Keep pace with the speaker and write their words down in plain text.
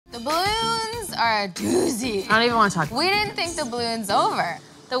balloons are a doozy. I don't even want to talk. We didn't think the balloon's over.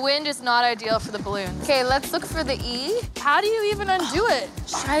 The wind is not ideal for the balloons. Okay, let's look for the E. How do you even undo it?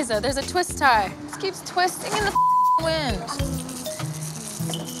 Shiza, there's a twist tie. This keeps twisting in the wind.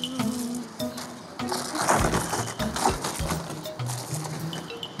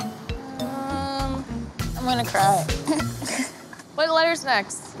 I'm gonna cry. What letter's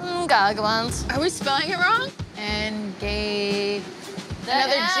next? Gargons. Are we spelling it wrong? Engage.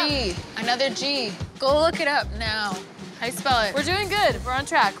 Another G. Another G. Go look it up now. How do you spell it? We're doing good. We're on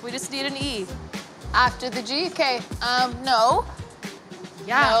track. We just need an E. After the G? Okay. No.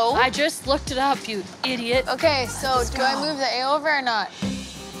 Yeah. No. I just looked it up, you idiot. Okay, so do I move the A over or not?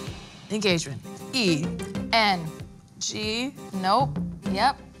 Engagement. E. N. G. Nope.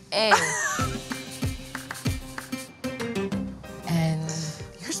 Yep. A. N.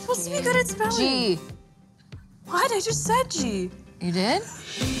 You're supposed to be good at spelling. G. What? I just said G. You did?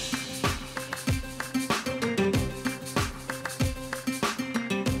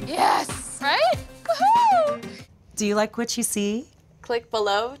 Yes! Right? Woohoo! Do you like what you see? Click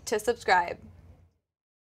below to subscribe.